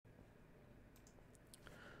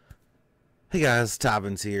Hey guys,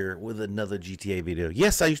 TYVANTV here with another GTA video.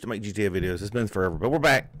 Yes, I used to make GTA videos. It's been forever, but we're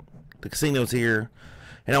back. The casino's here,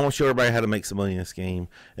 and I want to show everybody how to make some money in this game.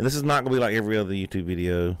 And this is not going to be like every other YouTube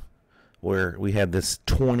video where we had this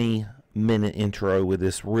 20-minute intro with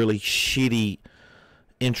this really shitty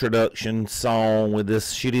introduction song with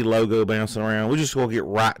this shitty logo bouncing around. We're just going to get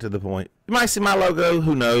right to the point. You might see my logo,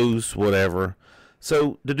 who knows, whatever.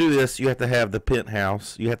 So to do this, you have to have the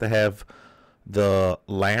penthouse. You have to have the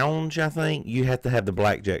lounge. I think you have to have the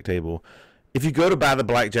blackjack table. If you go to buy the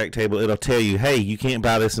blackjack table, it'll tell you, hey, you can't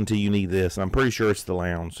buy this until you need this, and I'm pretty sure it's the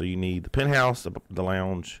lounge. So you need the penthouse, the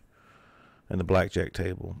lounge, and the blackjack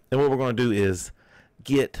table. And what we're going to do is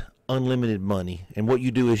get unlimited money. And what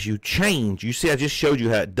you do is you change. You see, I just showed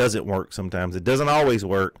you how it doesn't work sometimes. It doesn't always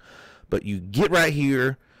work, but you get right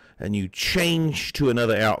here and you change to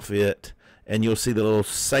another outfit, and you'll see the little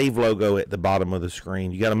save logo at the bottom of the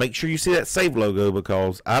screen. You got to make sure you see that save logo,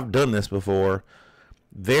 because I've done this before.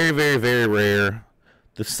 Very, very, very rare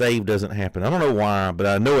the save doesn't happen. I don't know why, but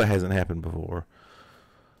I know it hasn't happened before.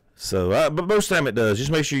 So, but most of the time it does.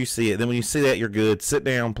 Just make sure you see it. Then when you see that, you're good. Sit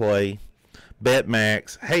down, play, bet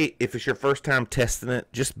max. Hey, if it's your first time testing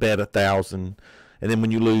it, just bet 1,000. And then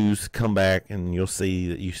when you lose, come back and you'll see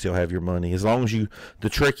that you still have your money. As long as you, the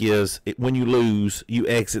trick is, when you lose, you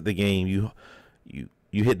exit the game. You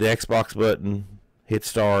hit the Xbox button, hit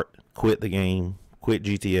start, quit the game, quit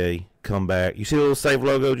GTA, come back. You see the little save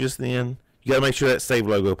logo just then? You got to make sure that save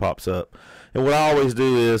logo pops up. And what I always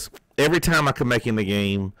do is, every time I come back in the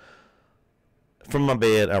game from my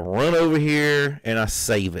bed, I run over here and I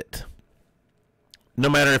save it. No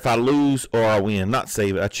matter if I lose or I win, not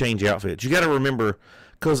save it, I change outfits. You got to remember,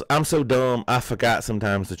 because I'm so dumb, I forgot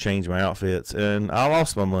sometimes to change my outfits, and I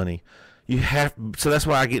lost my money. So that's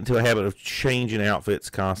why I get into a habit of changing outfits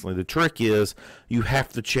constantly. The trick is you have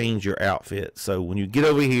to change your outfit. So when you get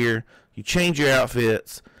over here, you change your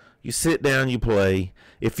outfits, you sit down, you play.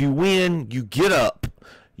 If you win, you get up,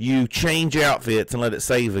 you change outfits and let it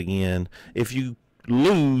save again. If you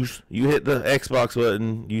lose, you hit the Xbox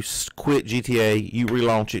button, you quit GTA, you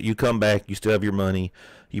relaunch it, you come back, you still have your money,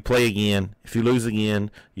 you play again. If you lose again,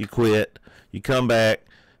 you quit, you come back.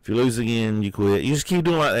 If you lose again, you quit. You just keep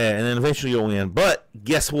doing like that, and then eventually you'll win. But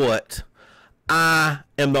guess what? I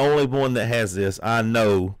am the only one that has this. I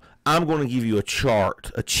know. I'm going to give you a chart,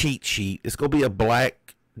 a cheat sheet. It's going to be a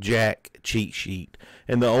blackjack cheat sheet,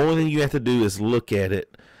 and the only thing you have to do is look at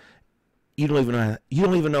it. You don't even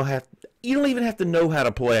have to know how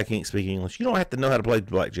to play. I can't speak English. You don't have to know how to play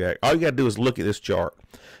blackjack. All you got to do is look at this chart,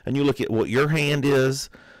 and you look at what your hand is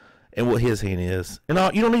and what his hand is. And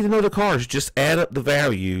you don't need to know the cards. Just add up the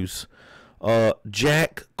values.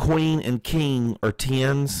 Jack, queen, and king are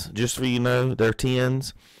 10s, just so you know. They're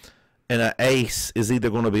 10s. And an ace is either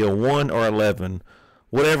going to be a 1 or 11.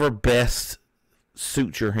 Whatever best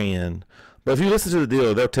suits your hand. But if you listen to the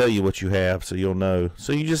dealer, they'll tell you what you have, so you'll know.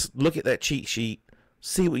 So you just look at that cheat sheet,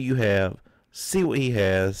 see what you have, see what he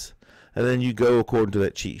has, and then you go according to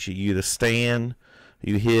that cheat sheet. You either stand,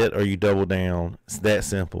 you hit, or you double down. It's that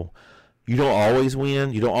simple. You don't always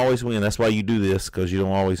win. You don't always win. That's why you do this, because you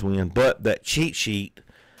don't always win. But that cheat sheet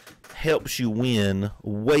helps you win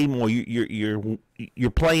way more. You're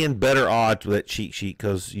playing better odds with that cheat sheet,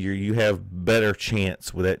 because you have better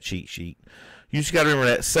chance with that cheat sheet. You just got to remember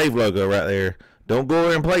that save logo right there. Don't go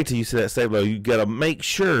there and play till you see that save logo. You got to make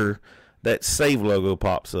sure that save logo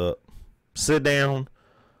pops up. Sit down,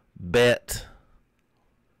 bet,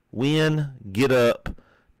 win, get up,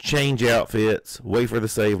 change outfits, wait for the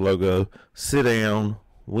save logo, sit down,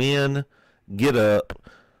 win, get up,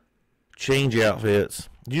 change outfits.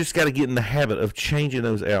 You just got to get in the habit of changing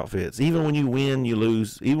those outfits. Even when you win, you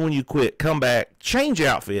lose. Even when you quit, come back, change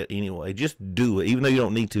outfit anyway. Just do it, even though you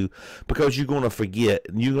don't need to, because you're going to forget,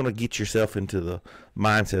 and you're going to get yourself into the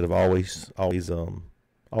mindset of always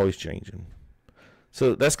changing.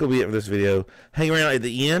 So that's going to be it for this video. Hang around at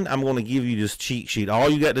the end. I'm going to give you this cheat sheet. All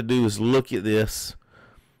you got to do is look at this,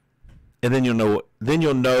 and then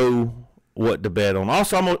you'll know what to bet on.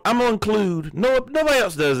 Also, I'm going to include, nobody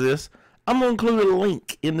else does this, I'm going to include a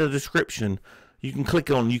link in the description. You can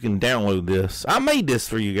click on, you can download this. I made this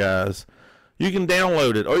for you guys. You can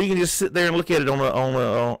download it, or you can just sit there and look at it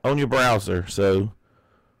on your browser. So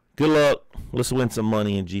good luck. Let's win some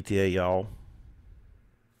money in GTA, y'all.